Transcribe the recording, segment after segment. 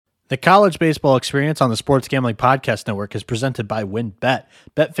The College Baseball Experience on the Sports Gambling Podcast Network is presented by WynnBET.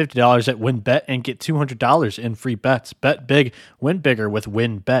 Bet $50 at WynnBET and get $200 in free bets. Bet big, win bigger with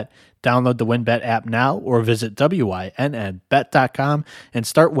WynnBET. Download the WynnBET app now or visit wynnbet.com and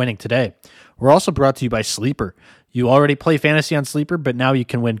start winning today. We're also brought to you by Sleeper. You already play fantasy on Sleeper, but now you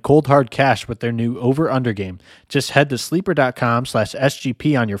can win cold hard cash with their new over-under game. Just head to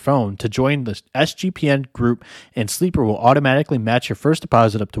sleeper.com/SGP on your phone to join the SGPN group, and Sleeper will automatically match your first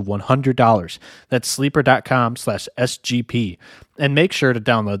deposit up to $100. That's sleeper.com/SGP. And make sure to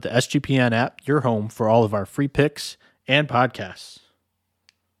download the SGPN app, your home for all of our free picks and podcasts.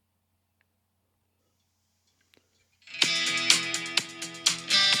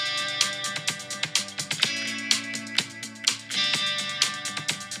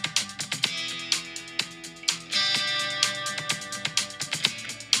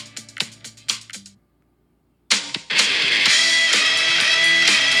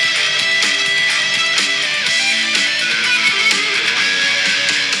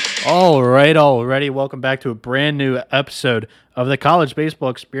 Alrighty. Welcome back to a brand new episode of the College Baseball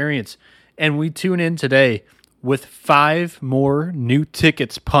Experience. And we tune in today with 5 more new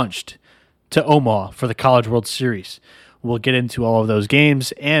tickets punched to Omaha for the College World Series. We'll get into all of those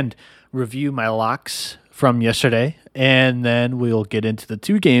games and review my locks from yesterday. And then we'll get into the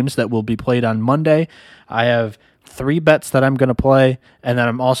 2 games that will be played on Monday. I have 3 bets that I'm going to play, and then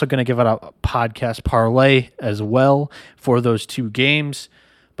I'm also going to give out a podcast parlay as well for those 2 games.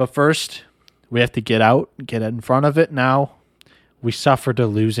 But first, we have to get in front of it now. We suffered a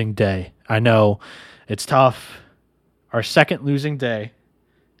losing day. I know it's tough. Our second losing day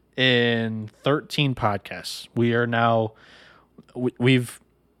in 13 podcasts. We've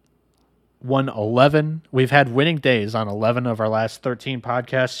won 11. We've had winning days on 11 of our last 13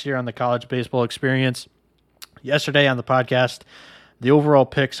 podcasts here on the College Baseball Experience. Yesterday on the podcast, the overall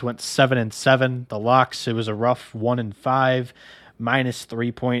picks went 7-7. The locks, it was a rough 1-5. minus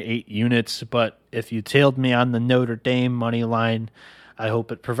 3.8 units, but if you tailed me on the Notre Dame money line, I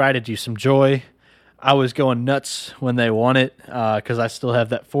hope it provided you some joy. I was going nuts when they won it because I still have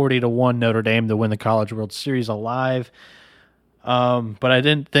that 40-1 Notre Dame to win the College World Series alive. But I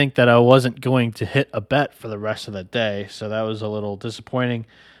didn't think that I wasn't going to hit a bet for the rest of the day, so that was a little disappointing.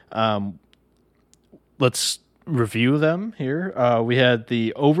 Let's review them here. We had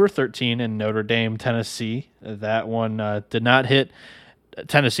the over 13 in Notre Dame, Tennessee. That one did not hit.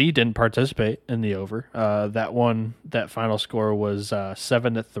 Tennessee didn't participate in the over. That final score was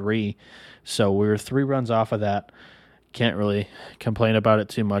 7-3. So we were 3 runs off of that. Can't really complain about it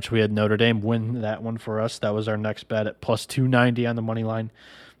too much. We had Notre Dame win that one for us. That was our next bet at plus 290 on the money line.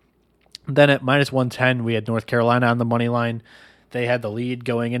 Then at minus 110, we had North Carolina on the money line. They had the lead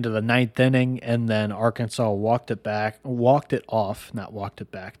going into the 9th inning, and then Arkansas walked it off,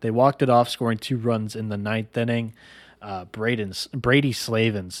 scoring 2 runs in the 9th inning. Brady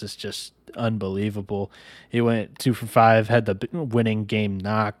Slavens is just unbelievable. He went 2 for 5, had the winning game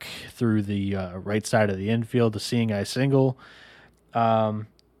knock through the right side of the infield, the seeing eye single. Then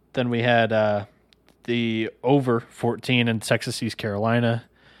we had the over 14 in Texas, East Carolina.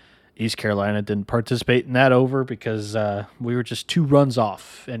 East Carolina didn't participate in that over because we were just 2 runs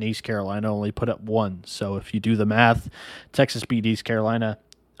off, and East Carolina only put up 1. So if you do the math, Texas beat East Carolina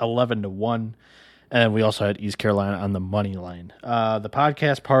 11-1, and we also had East Carolina on the money line. The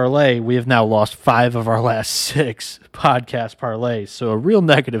podcast parlay, we have now lost 5 of our last 6 podcast parlays, so a real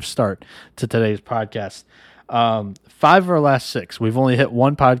negative start to today's podcast. 5 of our last 6. We've only hit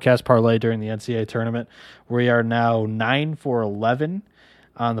 1 podcast parlay during the NCAA tournament. We are now 9 for 11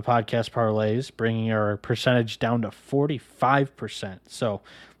 on the podcast parlays, bringing our percentage down to 45%. So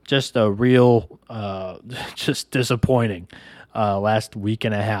just a real, just disappointing last week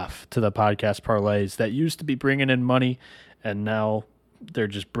and a half to the podcast parlays that used to be bringing in money, and now they're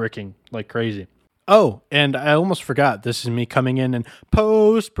just bricking like crazy. Oh, and I almost forgot. This is me coming in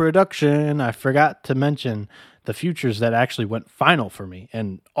post-production. I forgot to mention the futures that actually went final for me.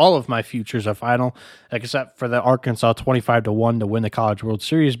 And all of my futures are final, except for the Arkansas 25-1 to win the College World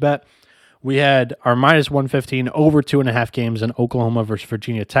Series bet. We had our minus 115 over 2.5 games in Oklahoma versus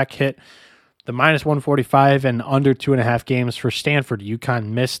Virginia Tech hit. The minus 145 and under 2.5 games for Stanford, UConn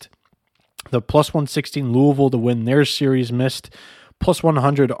missed. The plus 116 Louisville to win their series missed. Plus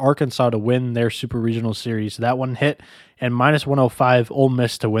 100 Arkansas to win their Super Regional Series. That one hit. And minus 105 Ole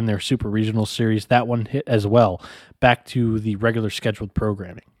Miss to win their Super Regional Series. That one hit as well. Back to the regular scheduled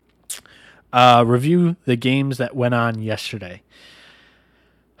programming. Review the games that went on yesterday.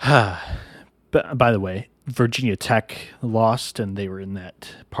 But by the way, Virginia Tech lost, and they were in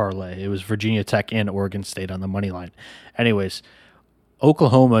that parlay. It was Virginia Tech and Oregon State on the money line. Anyways,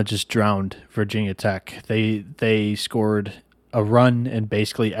 Oklahoma just drowned Virginia Tech. They scored a run in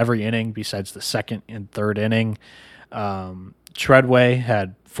basically every inning besides the second and third inning. Treadway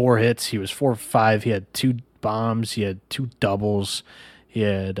had 4 hits. He was 4 for 5. He had 2 bombs. He had 2 doubles. He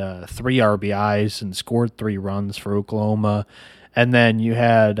had 3 RBIs and scored 3 runs for Oklahoma. And then you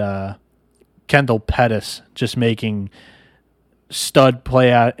had Kendall Pettis just making stud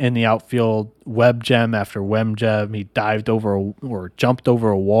play out in the outfield, web gem after web gem. He dived over or jumped over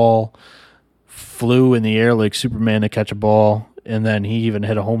a wall, flew in the air like Superman to catch a ball, and then he even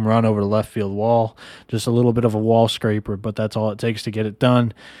hit a home run over the left field wall. Just a little bit of a wall scraper, but that's all it takes to get it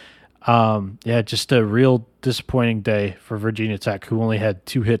done. Just a real disappointing day for Virginia Tech, who only had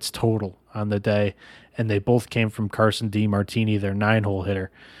 2 hits total on the day, and they both came from Carson DeMartini, their 9-hole hitter.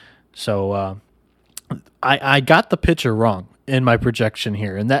 So I got the pitcher wrong in my projection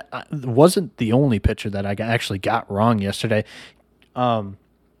here, and that wasn't the only pitcher that I actually got wrong yesterday.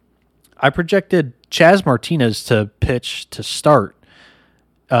 I projected Chas Martinez to pitch to start.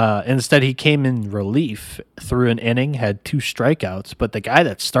 Instead, he came in relief through an inning, had 2 strikeouts, but the guy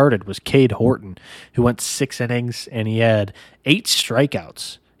that started was Cade Horton, who went 6 innings, and he had 8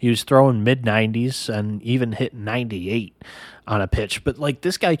 strikeouts. He was throwing mid-90s and even hit 98 on a pitch. But,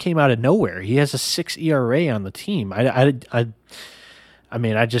 this guy came out of nowhere. He has a 6 ERA on the team. I'm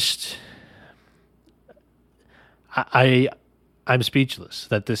speechless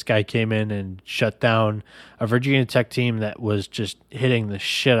that this guy came in and shut down a Virginia Tech team that was just hitting the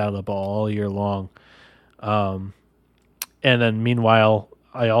shit out of the ball all year long. And then meanwhile,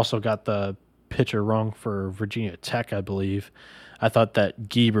 I also got the pitcher wrong for Virginia Tech, I believe. I thought that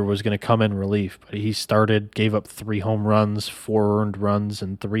Gieber was going to come in relief, but he started, gave up 3 home runs, 4 earned runs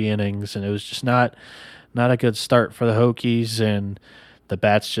in 3 innings, and it was just not a good start for the Hokies, and the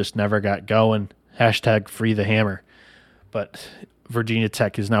bats just never got going. # free the hammer. But Virginia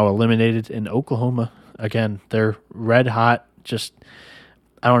Tech is now eliminated, in Oklahoma, again, they're red hot. Just,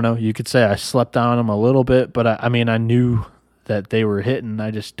 I don't know, you could say I slept on them a little bit, but I knew that they were hitting.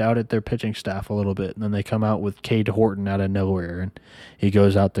 I just doubted their pitching staff a little bit. And then they come out with Cade Horton out of nowhere, and he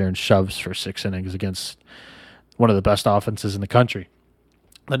goes out there and shoves for 6 innings against one of the best offenses in the country.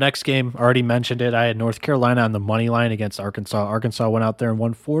 The next game, already mentioned it, I had North Carolina on the money line against Arkansas. Arkansas went out there and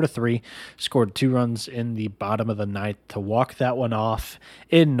won 4-3, scored 2 runs in the bottom of the 9th to walk that one off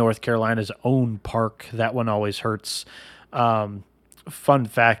in North Carolina's own park. That one always hurts. Fun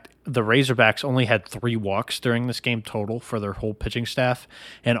fact, the Razorbacks only had 3 walks during this game total for their whole pitching staff,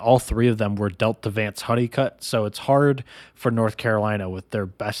 and all 3 of them were dealt to Vance Honeycutt. So it's hard for North Carolina with their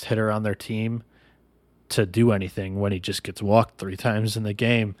best hitter on their team to do anything when he just gets walked 3 times in the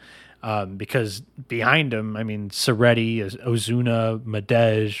game, because behind him, Soretti, Ozuna,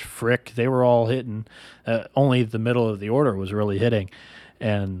 Madej, Frick, they were all hitting. Only the middle of the order was really hitting,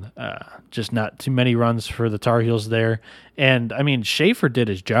 and just not too many runs for the Tar Heels there. And, Schaefer did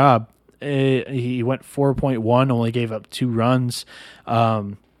his job. He went 4.1, only gave up 2 runs.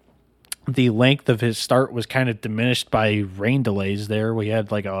 The length of his start was kind of diminished by rain delays there. We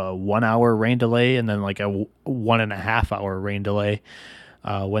had like a 1-hour rain delay and then like a 1.5-hour rain delay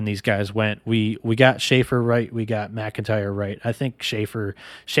when these guys went. We got Schaefer right. We got McIntyre right. I think Schaefer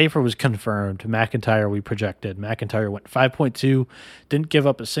was confirmed. McIntyre we projected. McIntyre went 5.2, didn't give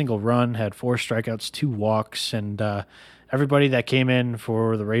up a single run, had 4 strikeouts, 2 walks, and everybody that came in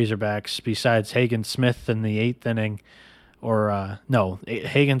for the Razorbacks besides Hagen Smith in the 8th inning,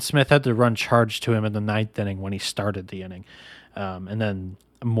 Hagen Smith had to run charge to him in the 9th inning when he started the inning. And then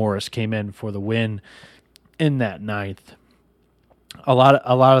Morris came in for the win in that 9th. A lot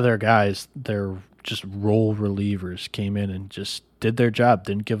of their guys, their just role relievers, came in and just did their job,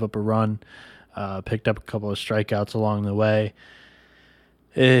 didn't give up a run, picked up a couple of strikeouts along the way.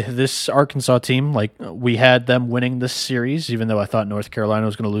 This Arkansas team, we had them winning this series, even though I thought North Carolina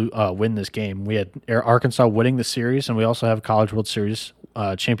was going to win this game. We had Arkansas winning the series, and we also have College World Series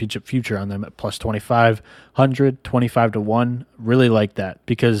championship future on them at plus 2,500, 25-1. Really like that,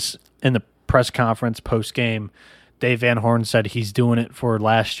 because in the press conference post-game, Dave Van Horn said he's doing it for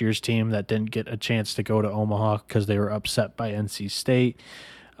last year's team that didn't get a chance to go to Omaha because they were upset by NC State.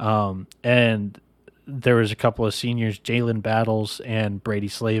 And there was a couple of seniors, Jalen Battles and Brady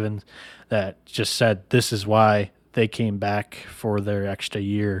Slavin, that just said this is why they came back for their extra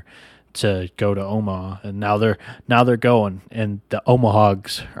year to go to Omaha, and now they're going, and the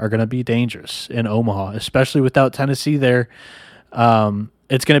Omahogs are going to be dangerous in Omaha, especially without Tennessee there.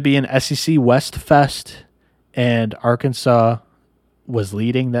 It's going to be an SEC West fest, and Arkansas was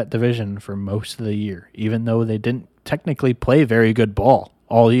leading that division for most of the year, even though they didn't technically play very good ball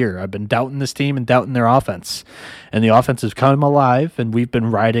all year. I've been doubting this team and doubting their offense. And the offense has come alive, and we've been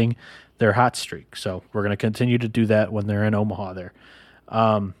riding their hot streak. So we're going to continue to do that when they're in Omaha there.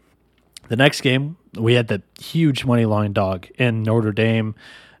 The next game, we had the huge money line dog in Notre Dame.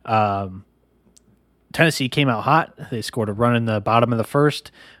 Tennessee came out hot. They scored a run in the bottom of the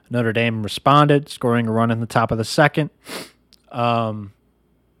first. Notre Dame responded, scoring a run in the top of the second.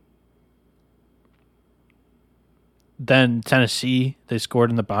 Then Tennessee, they scored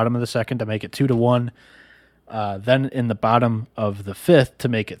in the bottom of the second to make it 2-1. Then in the bottom of the fifth to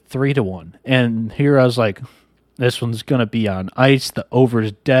make it 3-1. And here I was like, this one's going to be on ice. The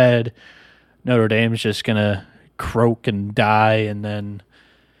over's dead. Notre Dame's just going to croak and die. And then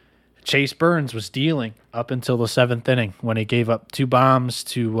Chase Burns was dealing up until the seventh inning when he gave up 2 bombs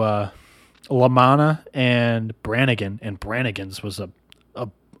to LaManna and Brannigan. And Brannigan's was a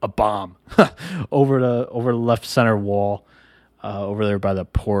bomb over the left center wall over there by the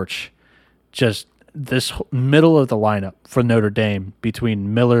porch. Just this middle of the lineup for Notre Dame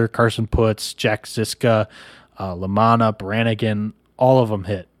between Miller, Carson Putz, Jack Ziska, LaManna, Brannigan, all of them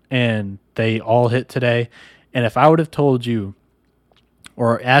hit. And they all hit today. And if I would have told you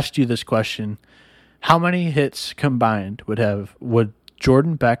or asked you this question, how many hits combined would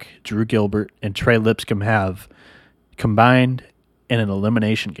Jordan Beck, Drew Gilbert, and Trey Lipscomb have combined in an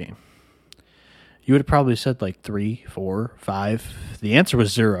elimination game? You would have probably said like 3, 4, 5. The answer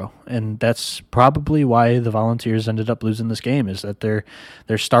was 0, and that's probably why the Volunteers ended up losing this game, is that their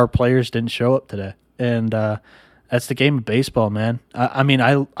star players didn't show up today. And that's the game of baseball, man.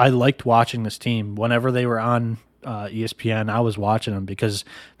 I liked watching this team. Whenever they were on ESPN, I was watching them because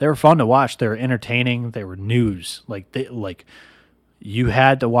they were fun to watch. They were entertaining. They were news. You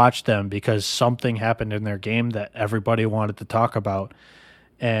had to watch them because something happened in their game that everybody wanted to talk about.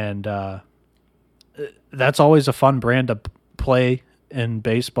 And that's always a fun brand to play in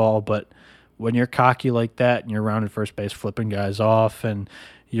baseball. But when you're cocky like that and you're around at first base flipping guys off and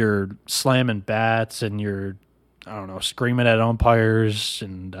you're slamming bats and you're, I don't know, screaming at umpires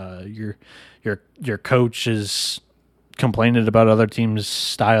and your coach is complaining about other teams'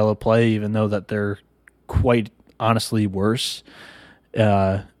 style of play, even though that they're quite honestly worse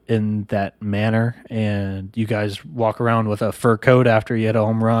in that manner, and you guys walk around with a fur coat after you hit a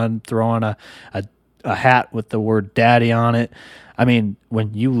home run, throw on a hat with the word daddy on it. I mean,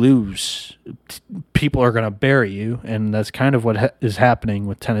 when you lose, people are going to bury you, and that's kind of what is happening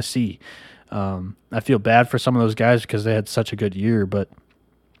with Tennessee. I feel bad for some of those guys because they had such a good year, but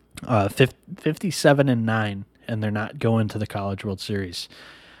 57-9, and they're not going to the College World Series.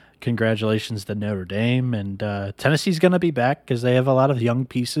 Congratulations to Notre Dame, and Tennessee's going to be back because they have a lot of young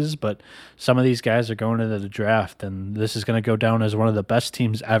pieces, but some of these guys are going into the draft, and this is going to go down as one of the best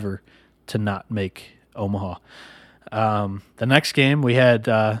teams ever to not make Omaha. The next game, we had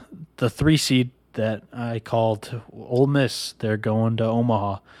the 3 seed that I called Ole Miss. They're going to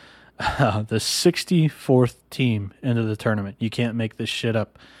Omaha. The 64th team into the tournament. You can't make this shit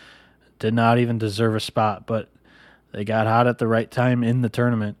up. Did not even deserve a spot, but they got hot at the right time in the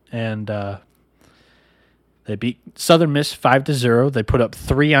tournament, and they beat Southern Miss 5-0. They put up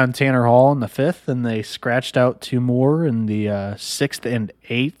 3 on Tanner Hall in the 5th, and they scratched out 2 more in the 6th and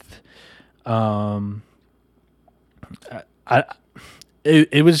 8th.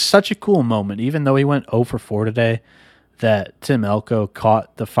 It was such a cool moment, even though he went 0 for 4 today, that Tim Elko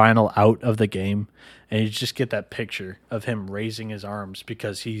caught the final out of the game, and you just get that picture of him raising his arms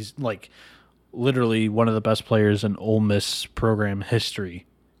because he's like literally one of the best players in Ole Miss program history.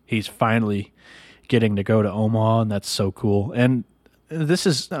 He's finally getting to go to Omaha, and that's so cool. And this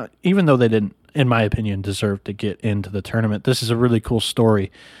is, even though they didn't, in my opinion, deserve to get into the tournament, this is a really cool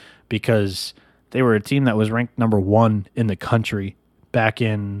story because they were a team that was ranked number 1 in the country back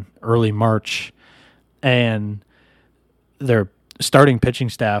in early March, and their starting pitching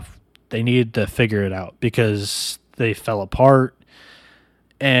staff, they needed to figure it out because they fell apart,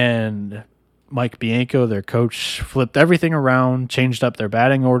 and Mike Bianco, their coach, flipped everything around, changed up their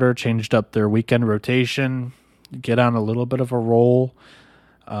batting order, changed up their weekend rotation, get on a little bit of a roll.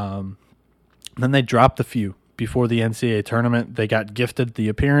 Then they dropped a few before the NCAA tournament. They got gifted the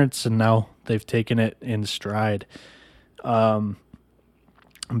appearance, and now they've taken it in stride.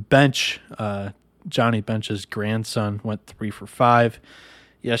 Bench, Johnny Bench's grandson, went 3 for 5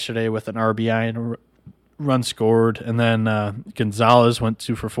 yesterday with an RBI and a run scored, and then Gonzalez went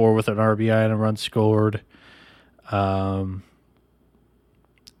 2 for 4 with an RBI and a run scored.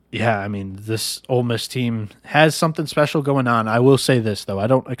 This Ole Miss team has something special going on. I will say this, though. I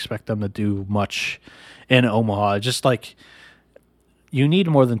don't expect them to do much in Omaha. Just like you need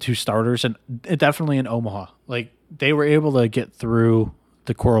more than 2 starters, and definitely in Omaha. Like, they were able to get through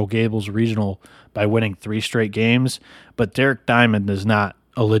the Coral Gables Regional by winning 3 straight games, but Derek Diamond is not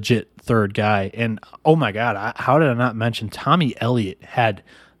a legit third guy. And, oh my God, how did I not mention Tommy Elliott had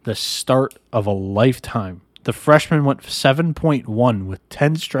the start of a lifetime. The freshman went 7.1 with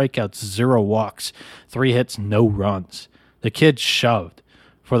 10 strikeouts, 0 walks, 3 hits, no runs. The kid shoved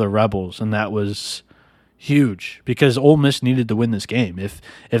for the Rebels, and that was huge because Ole Miss needed to win this game. If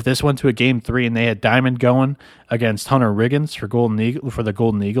this went to a game 3 and they had Diamond going against Hunter Riggins for the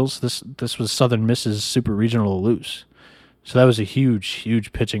Golden Eagles, this was Southern Miss's Super Regional to lose. So that was a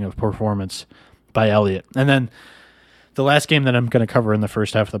huge pitching of performance by Elliott. And then the last game that I'm going to cover in the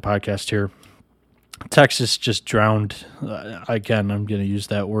first half of the podcast here, Texas just drowned. Again, I'm going to use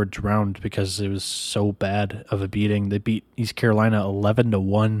that word drowned because it was so bad of a beating. They beat East Carolina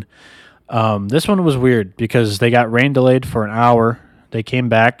 11-1. This one was weird because they got rain delayed for an hour. They came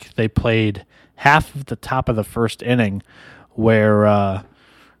back. They played half of the top of the first inning where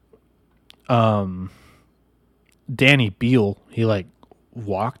Danny Beal, he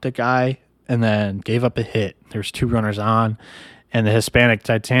walked a guy and then gave up a hit. There's 2 runners on, and the Hispanic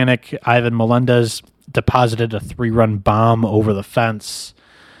Titanic, Ivan Melendez, deposited a 3-run bomb over the fence,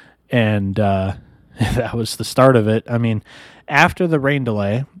 and that was the start of it. I mean, after the rain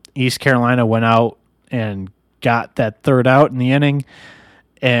delay, East Carolina went out and got that third out in the inning,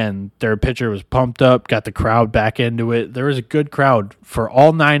 and their pitcher was pumped up, got the crowd back into it. There was a good crowd for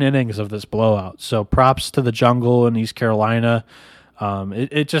all 9 innings of this blowout. So props to the Jungle in East Carolina.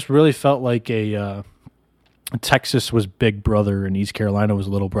 It just really felt like Texas was big brother and East Carolina was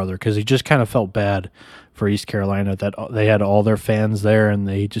little brother because he just kind of felt bad for East Carolina that they had all their fans there and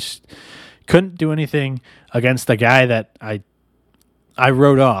they just couldn't do anything against the guy that I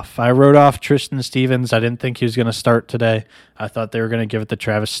wrote off. I wrote off Tristan Stevens. I didn't think he was going to start today. I thought they were going to give it to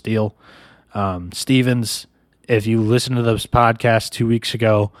Travis Steele. Stevens, if you listened to this podcast 2 weeks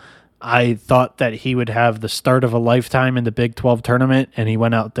ago, I thought that he would have the start of a lifetime in the Big 12 tournament, and he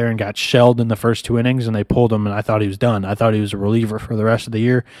went out there and got shelled in the first 2 innings, and they pulled him, and I thought he was done. I thought he was a reliever for the rest of the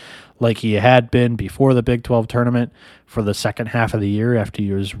year, like he had been before the Big 12 tournament for the second half of the year after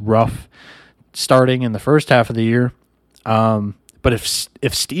he was rough starting in the first half of the year. But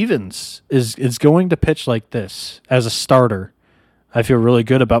if Stevens is going to pitch like this as a starter, I feel really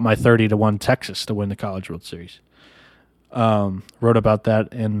good about my 30-1 Texas to win the College World Series. Wrote about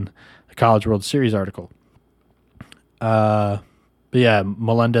that in the College World Series article. But yeah,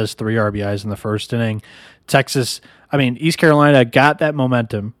 Melendez 3 RBIs in the first inning. East Carolina got that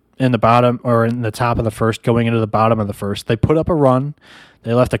momentum in the bottom or in the top of the first, going into the bottom of the first. They put up a run.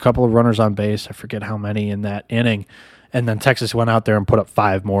 They left a couple of runners on base. I forget how many in that inning. And then Texas went out there and put up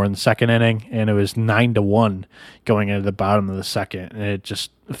 5 more in the second inning, and it was 9-1 going into the bottom of the second. And it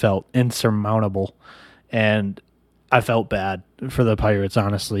just felt insurmountable. And I felt bad for the Pirates,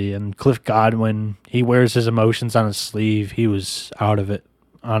 honestly. And Cliff Godwin, he wears his emotions on his sleeve. He was out of it,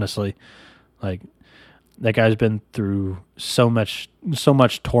 honestly. That guy's been through so much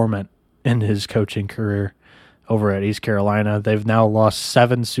torment in his coaching career over at East Carolina. They've now lost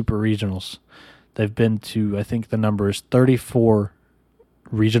 7 super regionals. They've been to, I think the number is 34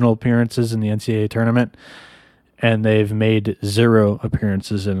 regional appearances in the NCAA tournament, and they've made 0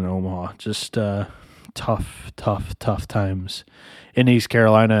 appearances in Omaha. Just tough times in East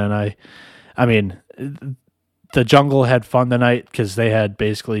Carolina. And I mean, the Jungle had fun tonight because they had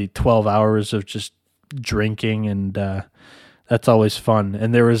basically 12 hours of just drinking, and that's always fun.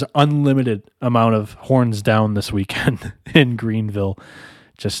 And there was unlimited amount of horns down this weekend in Greenville.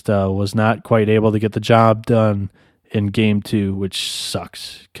 Just was not quite able to get the job done in game 2, which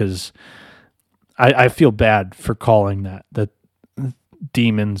sucks because I feel bad for calling that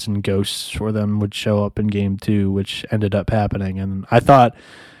demons and ghosts for them would show up in game 2, which ended up happening. And I thought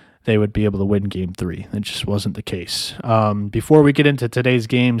they would be able to win game 3. It just wasn't the case. Before we get into today's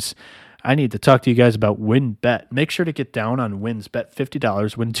games, I need to talk to you guys about WynnBET. Make sure to get down on Wynn's Bet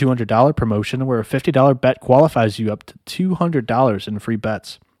 $50, win $200 promotion where a $50 bet qualifies you up to $200 in free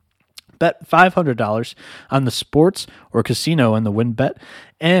bets. Bet $500 on the sports or casino in the WynnBET,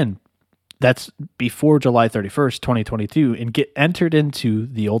 and that's before July 31st, 2022, and get entered into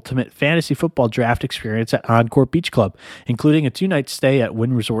the ultimate fantasy football draft experience at Encore Beach Club, including a 2-night stay at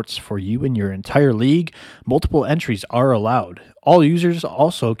Wynn Resorts for you and your entire league. Multiple entries are allowed. All users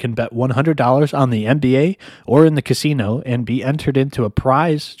also can bet $100 on the NBA or in the casino and be entered into a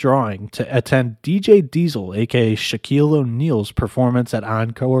prize drawing to attend DJ Diesel, aka Shaquille O'Neal's performance at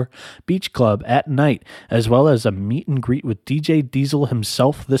Encore Beach Club at night, as well as a meet and greet with DJ Diesel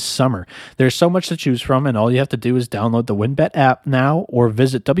himself this summer. There's so much to choose from, and all you have to do is download the WynnBET app now or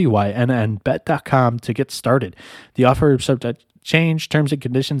visit wynnbet.com to get started. The offer is subject change. Terms and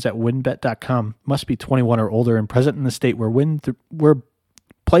conditions at winbet.com. Must be 21 or older and present in the state where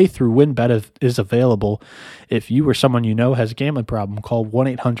play through WinBet is available. If you or someone you know has a gambling problem, call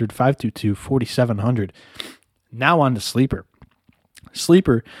 1-800-522-4700. Now on to Sleeper.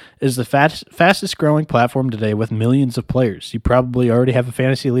 Sleeper is the fastest growing platform today with millions of players. You probably already have a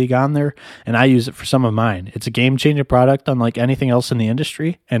fantasy league on there, and I use it for some of mine. It's a game-changing product unlike anything else in the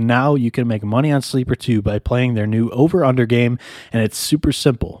industry, and now you can make money on Sleeper too by playing their new over-under game, and it's super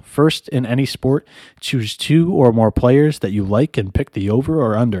simple. First, in any sport, choose 2 or more players that you like and pick the over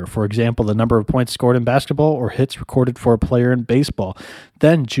or under. For example, the number of points scored in basketball or hits recorded for a player in baseball.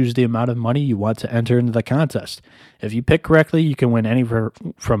 Then choose the amount of money you want to enter into the contest. If you pick correctly, you can win anywhere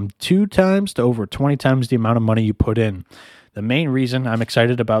from 2 times to over 20 times the amount of money you put in. The main reason I'm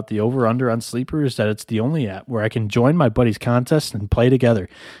excited about the over-under on Sleeper is that it's the only app where I can join my buddies' contests and play together.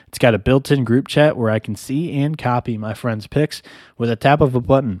 It's got a built-in group chat where I can see and copy my friends' picks with a tap of a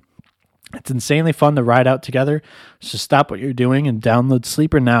button. It's insanely fun to ride out together, so stop what you're doing and download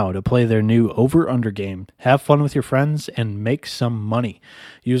Sleeper now to play their new over-under game. Have fun with your friends and make some money.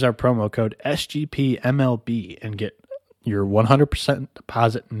 Use our promo code SGPMLB and get your 100%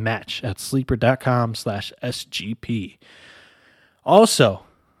 deposit match at sleeper.com/SGP. Also,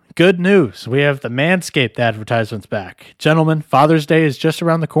 good news. We have the Manscaped advertisements back. Gentlemen, Father's Day is just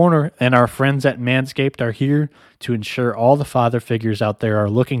around the corner, and our friends at Manscaped are here to ensure all the father figures out there are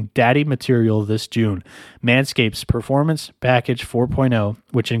looking daddy material this June. Manscaped's Performance Package 4.0,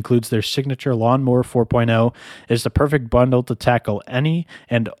 which includes their signature Lawnmower 4.0, is the perfect bundle to tackle any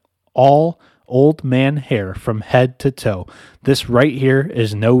and all old man hair from head to toe. This right here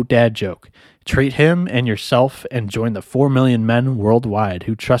is no dad joke. Treat him and yourself and join the 4 million men worldwide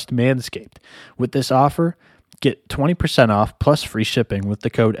who trust Manscaped. With this offer, get 20% off plus free shipping with the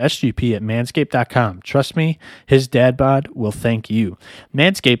code SGP at manscaped.com. Trust me, his dad bod will thank you.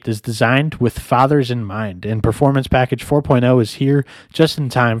 Manscaped is designed with fathers in mind, and Performance Package 4.0 is here just in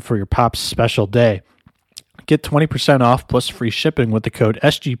time for your pop's special day. Get 20% off plus free shipping with the code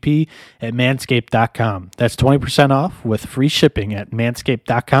SGP at manscaped.com. That's 20% off with free shipping at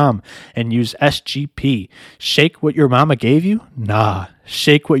manscaped.com and use SGP. Shake what your mama gave you? Nah,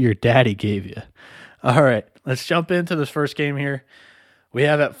 shake what your daddy gave you. All right, let's jump into this first game here. We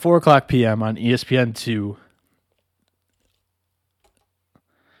have at 4 o'clock p.m. on ESPN2,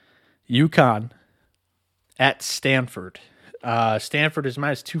 UConn at Stanford. Stanford is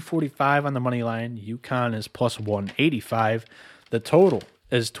minus 245 on the money line. UConn is plus 185. The total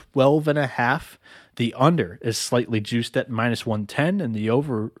is 12.5. The under is slightly juiced at minus 110, and the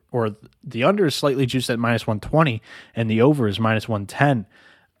under is slightly juiced at minus 120, and the over is minus 110.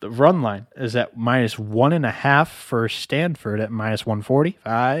 The run line is at minus 1.5 for Stanford at minus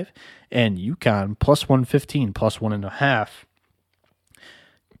 145, and UConn plus 115 plus 1.5.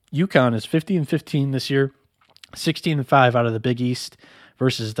 UConn is 50-15 this year. 16-5 out of the Big East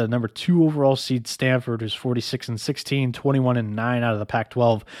versus the number 2 overall seed Stanford, who's 46-16, 21-9 out of the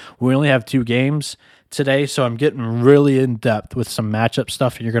Pac-12. We only have 2 games today, so I'm getting really in depth with some matchup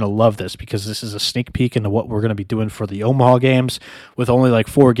stuff, and you're going to love this because this is a sneak peek into what we're going to be doing for the Omaha games with only like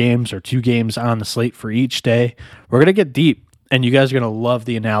 4 games or 2 games on the slate for each day. We're going to get deep, and you guys are going to love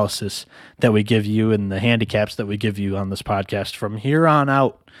the analysis that we give you and the handicaps that we give you on this podcast from here on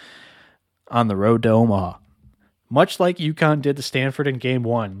out on the road to Omaha. Much like UConn did to Stanford in Game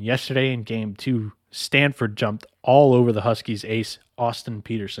 1, yesterday in Game 2, Stanford jumped all over the Huskies' ace, Austin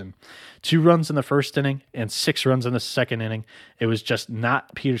Peterson. 2 runs in the first inning and 6 runs in the second inning. It was just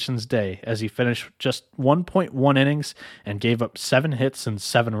not Peterson's day, as he finished just 1.1 innings and gave up 7 hits and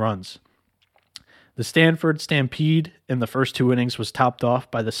 7 runs. The Stanford Stampede in the first 2 innings was topped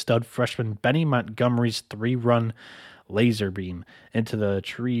off by the stud freshman Benny Montgomery's 3-run laser beam into the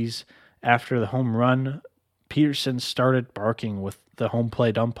trees. After the home run, Peterson started barking with the home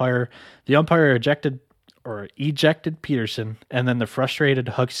plate umpire. The umpire ejected Peterson, and then the frustrated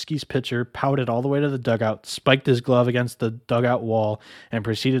Huskies pitcher pouted all the way to the dugout, spiked his glove against the dugout wall, and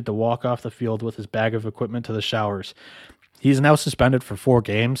proceeded to walk off the field with his bag of equipment to the showers. He's now suspended for 4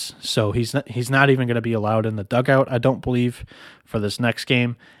 games, so he's not even going to be allowed in the dugout, I don't believe, for this next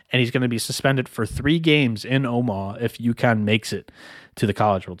game, and he's going to be suspended for 3 games in Omaha if UConn makes it to the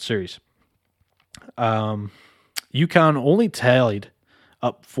College World Series. UConn only tallied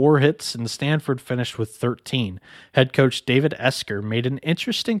up 4 hits, and Stanford finished with 13. Head coach David Esker made an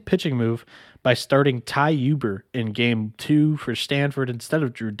interesting pitching move by starting Ty Huber in Game 2 for Stanford instead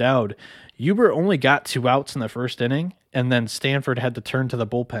of Drew Dowd. Huber only got 2 outs in the first inning, and then Stanford had to turn to the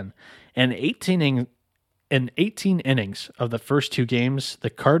bullpen. In 18 innings of the first 2 games, the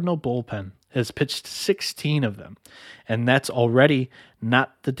Cardinal bullpen has pitched 16 of them, and that's already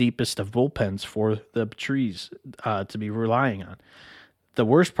not the deepest of bullpens for the Trees to be relying on. The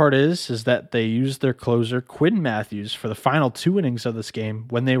worst part is that they used their closer Quinn Matthews for the final 2 innings of this game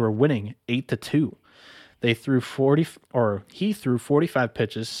when they were winning 8-2. He threw 45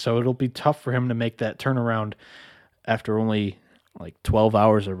 pitches, so it'll be tough for him to make that turnaround after only like 12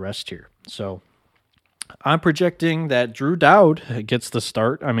 hours of rest here. So I'm projecting that Drew Dowd gets the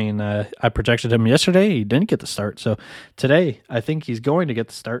start. I mean, I projected him yesterday. He didn't get the start. So today, I think he's going to get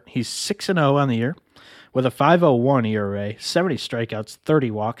the start. He's 6-0 on the year with a 5.01 ERA, 70 strikeouts,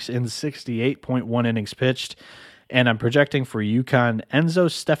 30 walks, and 68.1 innings pitched. And I'm projecting for UConn Enzo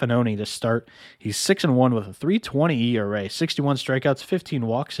Stefanoni to start. He's 6-1 with a 3.20 ERA, 61 strikeouts, 15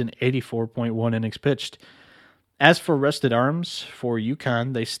 walks, and 84.1 innings pitched. As for rested arms for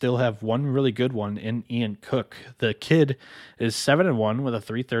UConn, they still have one really good one in Ian Cook. The kid is 7-1 with a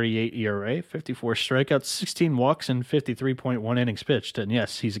 3.38 ERA, 54 strikeouts, 16 walks, and 53.1 innings pitched. And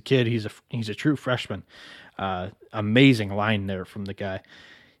yes, he's a kid. He's a true freshman. Amazing line there from the guy.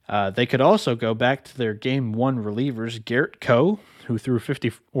 They could also go back to their Game 1 relievers, Garrett Coe, who threw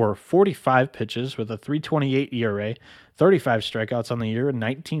 45 pitches with a 3.28 ERA, 35 strikeouts on the year, and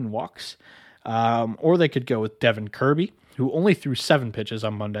 19 walks. Or they could go with Devin Kirby, who only threw 7 pitches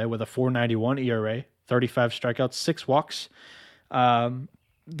on Monday with a 4.91 ERA, 35 strikeouts, 6 walks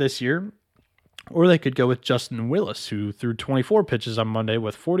this year. Or they could go with Justin Willis, who threw 24 pitches on Monday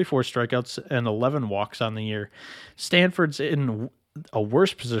with 44 strikeouts and 11 walks on the year. Stanford's in a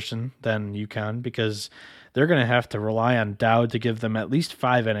worse position than UConn because they're going to have to rely on Dowd to give them at least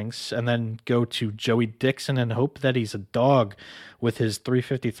 5 innings and then go to Joey Dixon and hope that he's a dog with his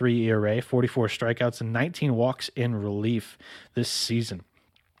 3.53 ERA, 44 strikeouts, and 19 walks in relief this season.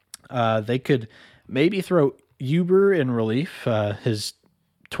 They could maybe throw Huber in relief, his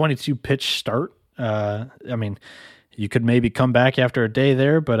 22-pitch start. I mean, you could maybe come back after a day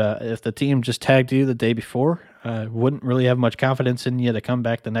there, but if the team just tagged you the day before, wouldn't really have much confidence in you to come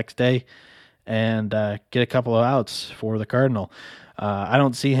back the next day and get a couple of outs for the Cardinal. I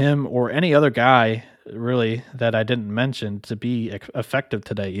don't see him or any other guy really that I didn't mention to be effective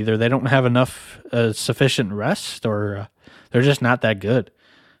today. Either they don't have enough sufficient rest or they're just not that good.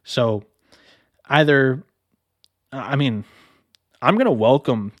 So either, I'm going to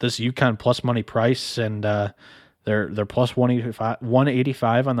welcome this UConn plus money price and they're plus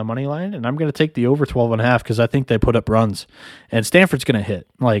 185 on the money line, and I'm going to take the over 12.5 because I think they put up runs, and Stanford's going to hit.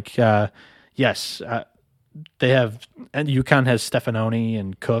 Yes, they have, and UConn has Stefanoni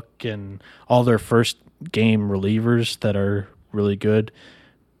and Cook and all their first game relievers that are really good,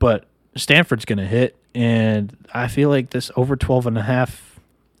 but Stanford's going to hit, and I feel like this over 12.5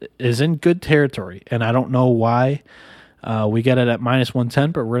 is in good territory, and I don't know why we get it at minus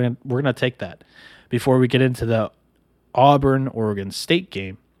 110, but we're gonna take that. Before we get into the Auburn-Oregon State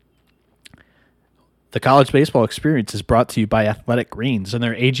game, the college baseball experience is brought to you by Athletic Greens and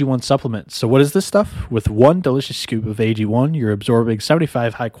their AG1 supplement. So what is this stuff? With one delicious scoop of AG1, you're absorbing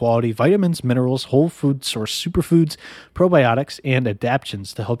 75 high-quality vitamins, minerals, whole food source superfoods, probiotics, and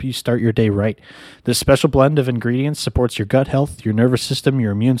adaptogens to help you start your day right. This special blend of ingredients supports your gut health, your nervous system,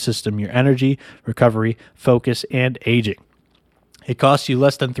 your immune system, your energy, recovery, focus, and aging. It costs you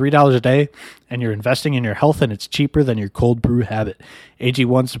less than $3 a day, and you're investing in your health, and it's cheaper than your cold brew habit.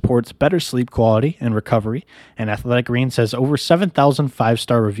 AG1 supports better sleep quality and recovery, and Athletic Greens has over 7,000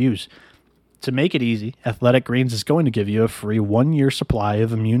 five-star reviews. To make it easy, Athletic Greens is going to give you a free 1-year supply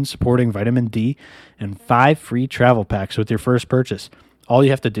of immune-supporting vitamin D and 5 free travel packs with your first purchase. All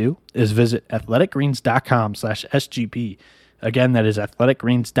you have to do is visit athleticgreens.com/SGP. Again, that is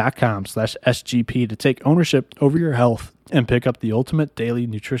athleticgreens.com/SGP to take ownership over your health and pick up the ultimate daily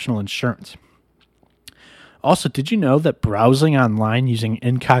nutritional insurance. Also, did you know that browsing online using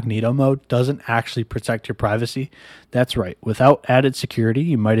incognito mode doesn't actually protect your privacy? That's right. Without added security,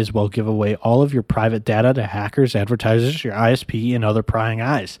 you might as well give away all of your private data to hackers, advertisers, your ISP, and other prying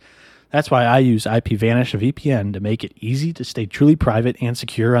eyes. That's why I use IPVanish VPN to make it easy to stay truly private and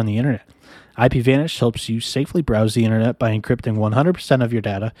secure on the internet. IPVanish helps you safely browse the internet by encrypting 100% of your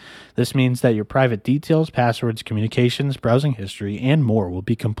data. This means that your private details, passwords, communications, browsing history, and more will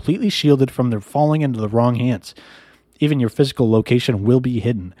be completely shielded from falling into the wrong hands. Even your physical location will be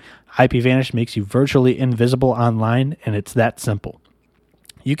hidden. IPVanish makes you virtually invisible online, and it's that simple.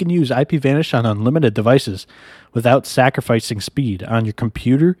 You can use IPVanish on unlimited devices without sacrificing speed on your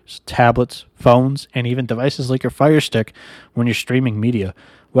computers, tablets, phones, and even devices like your Fire Stick when you're streaming media.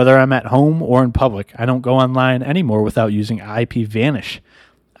 Whether I'm at home or in public, I don't go online anymore without using IPVanish.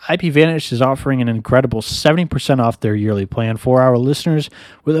 IPVanish is offering an incredible 70% off their yearly plan for our listeners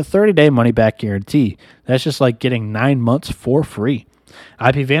with a 30-day money-back guarantee. That's just like getting 9 months for free.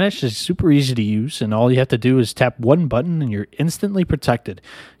 IPVanish is super easy to use, and all you have to do is tap one button and you're instantly protected.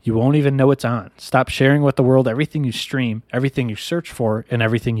 You won't even know it's on. Stop sharing with the world everything you stream, everything you search for, and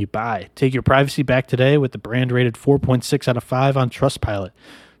everything you buy. Take your privacy back today with the brand rated 4.6 out of 5 on Trustpilot.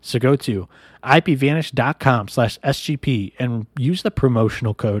 So go to ipvanish.com/SGP and use the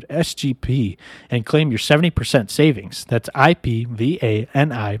promotional code SGP and claim your 70% savings. That's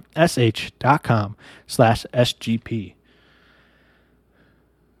ipvanish.com/SGP.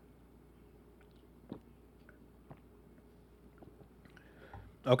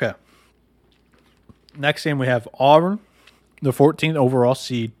 Okay. Next game we have Auburn, the 14th overall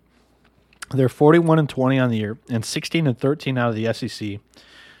seed. They're 41-20 on the year and 16-13 out of the SEC.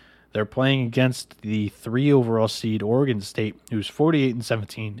 They're playing against the 3 overall seed Oregon State, who's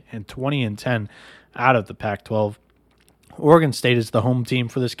 48-17 and 20-10 out of the Pac-12. Oregon State is the home team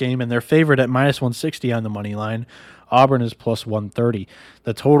for this game, and they're favored at -160 on the money line. Auburn is +130.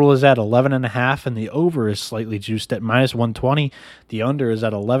 The total is at 11.5, and the over is slightly juiced at -120. The under is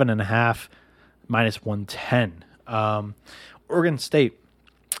at 11.5, -110. Oregon State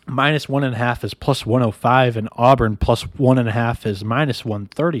 -1.5 is +105, and Auburn +1.5 is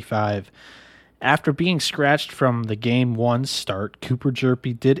 -135. After being scratched from the Game 1 start, Cooper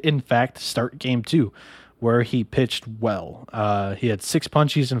Jerpy did in fact start Game 2, where he pitched well. He had 6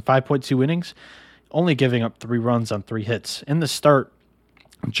 punchies in 5.2 innings, only giving up 3 runs on 3 hits. In the start,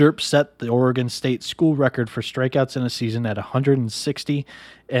 Jerp set the Oregon State school record for strikeouts in a season at 160,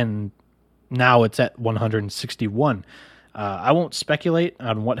 and now it's at 161. I won't speculate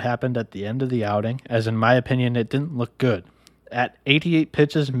on what happened at the end of the outing, as in my opinion, it didn't look good. At 88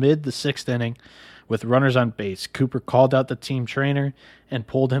 pitches mid the 6th inning, with runners on base, Cooper called out the team trainer and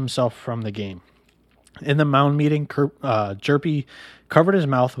pulled himself from the game. In the mound meeting, Jerpy covered his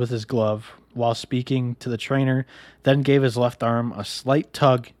mouth with his glove while speaking to the trainer, then gave his left arm a slight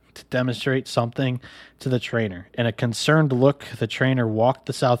tug to demonstrate something to the trainer. In a concerned look, the trainer walked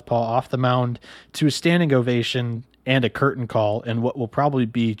the southpaw off the mound to a standing ovation and a curtain call in what will probably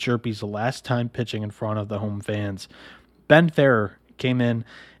be Jerpy's last time pitching in front of the home fans. Ben Ferrer came in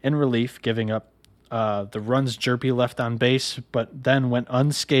relief, giving up the runs Jerpy left on base, but then went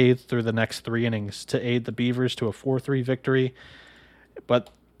unscathed through the next 3 innings to aid the Beavers to a 4-3 victory. But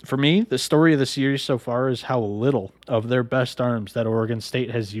for me, the story of the series so far is how little of their best arms that Oregon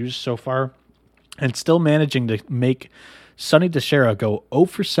State has used so far, and still managing to make Sonny DiChiara go 0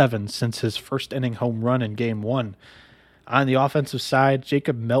 for 7 since his first inning home run in Game 1. On the offensive side,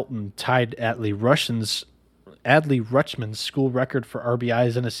 Jacob Melton tied Adley Rutschman's school record for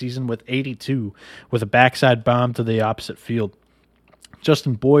RBIs in a season with 82, with a backside bomb to the opposite field.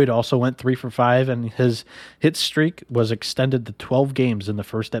 Justin Boyd also went 3 for 5, and his hit streak was extended to 12 games in the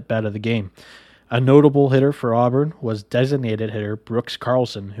first at-bat of the game. A notable hitter for Auburn was designated hitter Brooks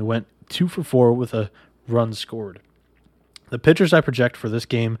Carlson, who went 2 for 4 with a run scored. The pitchers I project for this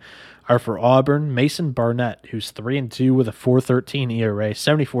game are for Auburn, Mason Barnett, who's 3-2 with a 4.13 ERA,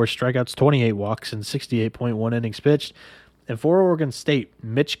 74 strikeouts, 28 walks, and 68.1 innings pitched. And for Oregon State,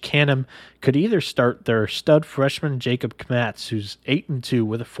 Mitch Canham could either start their stud freshman Jacob Kmatz, who's 8-2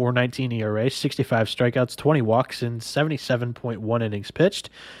 with a 4.19 ERA, 65 strikeouts, 20 walks, and 77.1 innings pitched,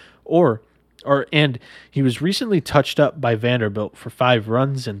 and he was recently touched up by Vanderbilt for 5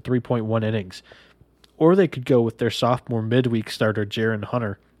 runs and 3.1 innings. Or they could go with their sophomore midweek starter Jaron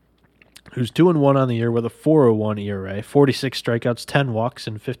Hunter, who's 2-1 on the year with a 4.01 ERA, 46 strikeouts, 10 walks,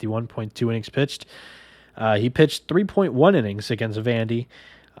 and 51.2 innings pitched. He pitched 3.1 innings against Vandy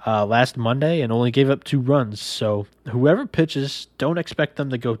last Monday and only gave up 2 runs. So whoever pitches, don't expect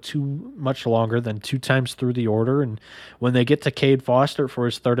them to go too much longer than 2 times through the order. And when they get to Cade Foster for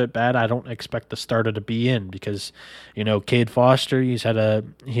his third at bat, I don't expect the starter to be in because, Cade Foster, he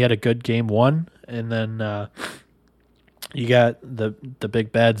had a good Game 1, and then you got the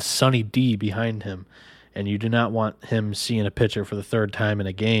big bad Sonny D behind him, and you do not want him seeing a pitcher for the third time in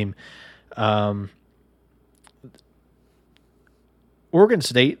a game. Oregon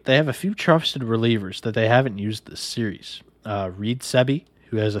State, they have a few trusted relievers that they haven't used this series. Reed Sebi,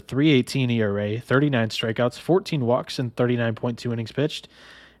 who has a 3.18 ERA, 39 strikeouts, 14 walks, and 39.2 innings pitched.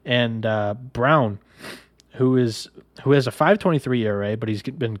 And Brown, who has a 5.23 ERA, but he's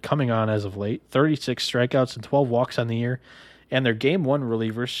been coming on as of late, 36 strikeouts and 12 walks on the year. And their Game 1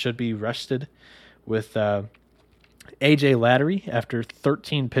 relievers should be rested with A.J. Lattery after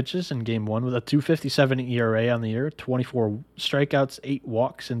 13 pitches in Game 1 with a 2.57 ERA on the year, 24 strikeouts, 8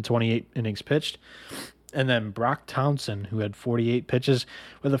 walks, and 28 innings pitched. And then Brock Townsend, who had 48 pitches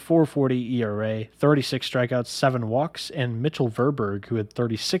with a 4.40 ERA, 36 strikeouts, 7 walks, and Mitchell Verberg, who had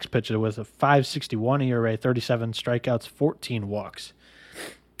 36 pitches with a 5.61 ERA, 37 strikeouts, 14 walks.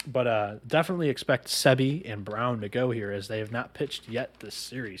 But definitely expect Sebi and Brown to go here, as they have not pitched yet this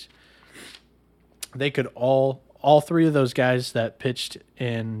series. They could all three of those guys that pitched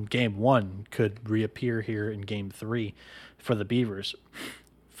in Game 1 could reappear here in Game 3 for the Beavers.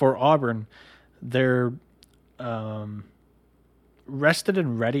 For Auburn, they're rested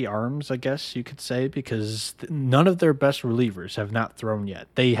and ready arms, I guess you could say, because none of their best relievers have not thrown yet.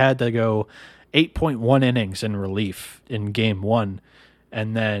 They had to go 8.1 innings in relief in Game 1,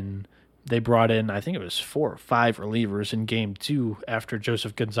 and then they brought in, I think it was 4 or 5 relievers in Game 2 after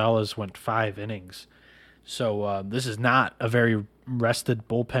Joseph Gonzalez went 5 innings. So this is not a very rested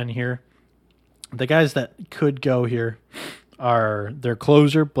bullpen here. The guys that could go here are their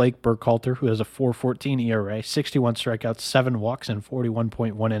closer, Blake Burkhalter, who has a 4.14 ERA, 61 strikeouts, 7 walks, and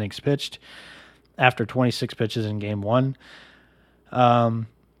 41.1 innings pitched after 26 pitches in Game 1.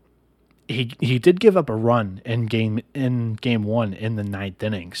 He did give up a run in game 1 in the 9th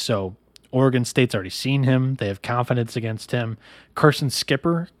inning, so Oregon State's already seen him. They have confidence against him. Carson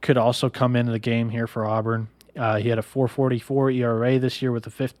Skipper could also come into the game here for Auburn. He had a 4.44 ERA this year with a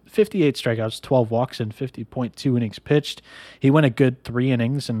 58 strikeouts, 12 walks, and 50.2 innings pitched. He went a good 3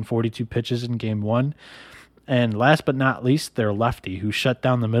 innings and 42 pitches in Game 1. And last but not least, their lefty, who shut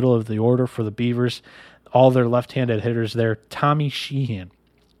down the middle of the order for the Beavers. All their left-handed hitters there, Tommy Sheehan.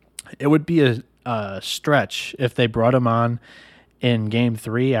 It would be a stretch if they brought him on in Game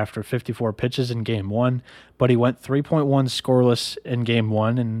 3 after 54 pitches in Game 1, but he went 3.1 scoreless in Game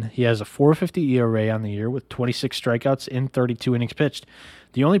 1, and he has a 4.50 ERA on the year with 26 strikeouts in 32 innings pitched.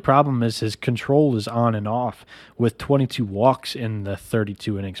 The only problem is his control is on and off, with 22 walks in the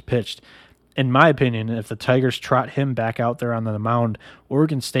 32 innings pitched. In my opinion, if the Tigers trot him back out there on the mound,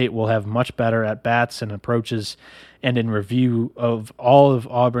 Oregon State will have much better at-bats and approaches. And in review of all of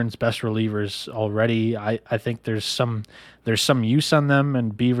Auburn's best relievers already, I think there's some use on them,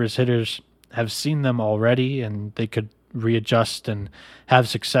 and Beavers hitters have seen them already, and they could readjust and have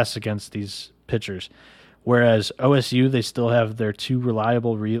success against these pitchers. Whereas OSU, they still have their 2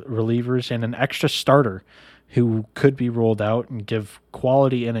 reliable relievers and an extra starter who could be rolled out and give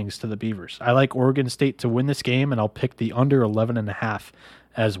quality innings to the Beavers. I like Oregon State to win this game, and I'll pick the under 11.5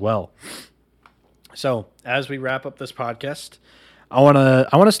 as well. So as we wrap up this podcast, I want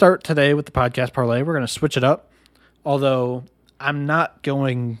to start today with the podcast parlay. We're going to switch it up, although I'm not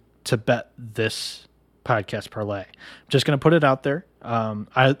going to bet this podcast parlay. I'm just going to put it out there.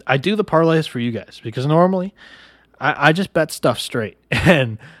 I do the parlays for you guys because normally I just bet stuff straight,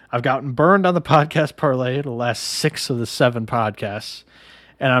 and I've gotten burned on the podcast parlay the last 6 of the 7 podcasts,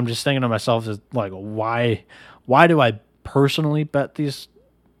 and I'm just thinking to myself, like, why do I personally bet these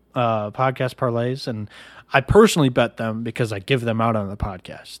podcast parlays? And I personally bet them because I give them out on the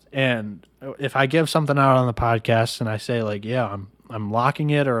podcast. And if I give something out on the podcast and I say, like, yeah, I'm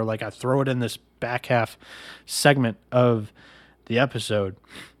locking it, or like I throw it in this back half segment of the episode,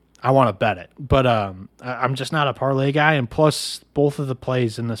 I want to bet it. But I'm just not a parlay guy, and plus both of the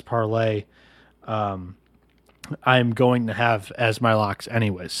plays in this parlay I'm going to have as my locks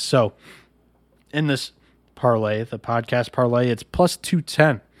anyways. So in this parlay, the podcast parlay, it's plus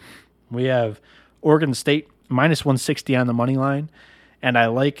 210. We have Oregon State minus 160 on the money line, and I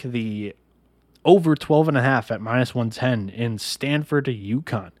like the over 12.5 at minus 110 in Stanford to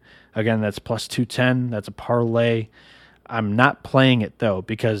UConn. Again, that's plus 210. That's a parlay. I'm not playing it, though,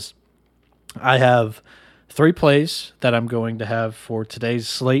 because I have 3 plays that I'm going to have for today's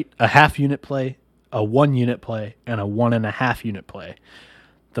slate: a half-unit play, a 1-unit play, and a 1.5-unit play.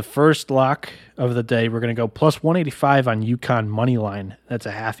 The first lock of the day, we're going to go plus 185 on UConn money line. That's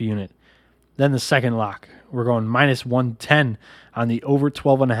a half unit. Then the second lock, we're going minus 110 on the over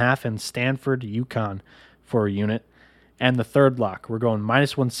 12.5 in Stanford UConn for a unit. And the third lock, we're going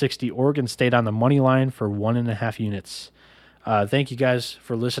minus 160 Oregon State on the money line for 1.5 units. Thank you guys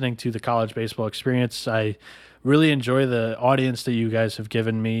for listening to the College Baseball Experience. I really enjoy the audience that you guys have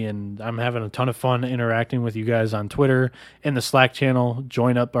given me, and I'm having a ton of fun interacting with you guys on Twitter, in the Slack channel.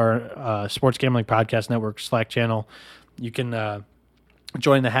 Join up our Sports Gambling Podcast Network Slack channel. You can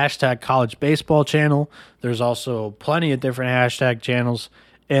join the hashtag College Baseball channel. There's also plenty of different hashtag channels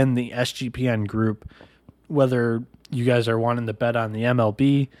in the SGPN group. Whether you guys are wanting to bet on the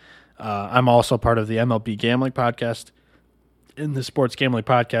MLB, I'm also part of the MLB Gambling Podcast. In the Sports Gambling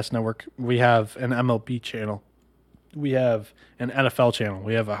Podcast Network, we have an MLB channel. We have an NFL channel.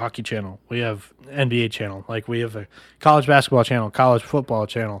 We have a hockey channel. We have NBA channel. Like, we have a college basketball channel, college football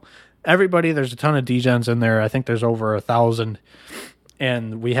channel. everybody. There's a ton of DGens in there. I think there's over 1,000,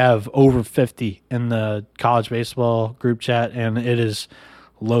 and we have over 50 in the college baseball group chat, and it is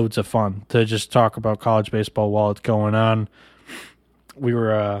loads of fun to just talk about college baseball while it's going on. We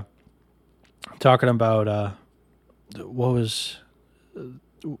were talking about what was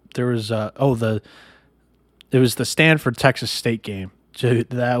there was it was the Stanford Texas State game.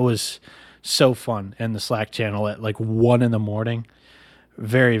 That was so fun in the Slack channel at like 1 a.m.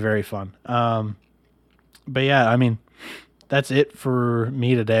 Very, very fun. But yeah, I mean, that's it for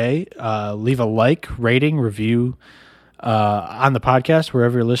me today. Leave a like, rating, review on the podcast,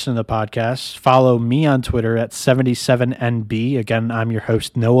 wherever you're listening to the podcast. Follow me on Twitter at 77NB. Again, I'm your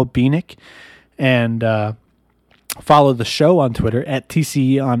host, Noah Beanick. And follow the show on Twitter at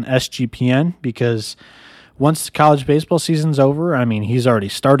TCE on SGPN, because once the college baseball season's over, I mean, he's already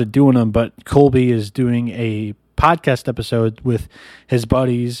started doing them, but Colby is doing a podcast episode with his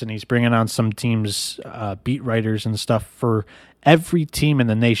buddies, and he's bringing on some teams, beat writers and stuff for every team in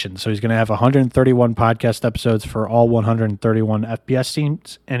the nation. So he's going to have 131 podcast episodes for all 131 FBS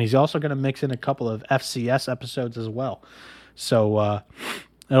teams, and he's also going to mix in a couple of FCS episodes as well. So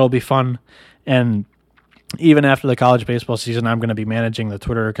it'll be fun. And even after the college baseball season, I'm going to be managing the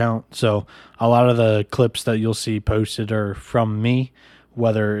Twitter account. So a lot of the clips that you'll see posted are from me,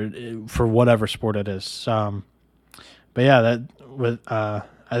 whether for whatever sport it is. But yeah, I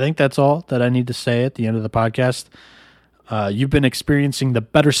think that's all that I need to say at the end of the podcast. You've been experiencing the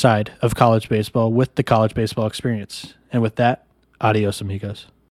better side of college baseball with the College Baseball Experience. And with that, adios, amigos.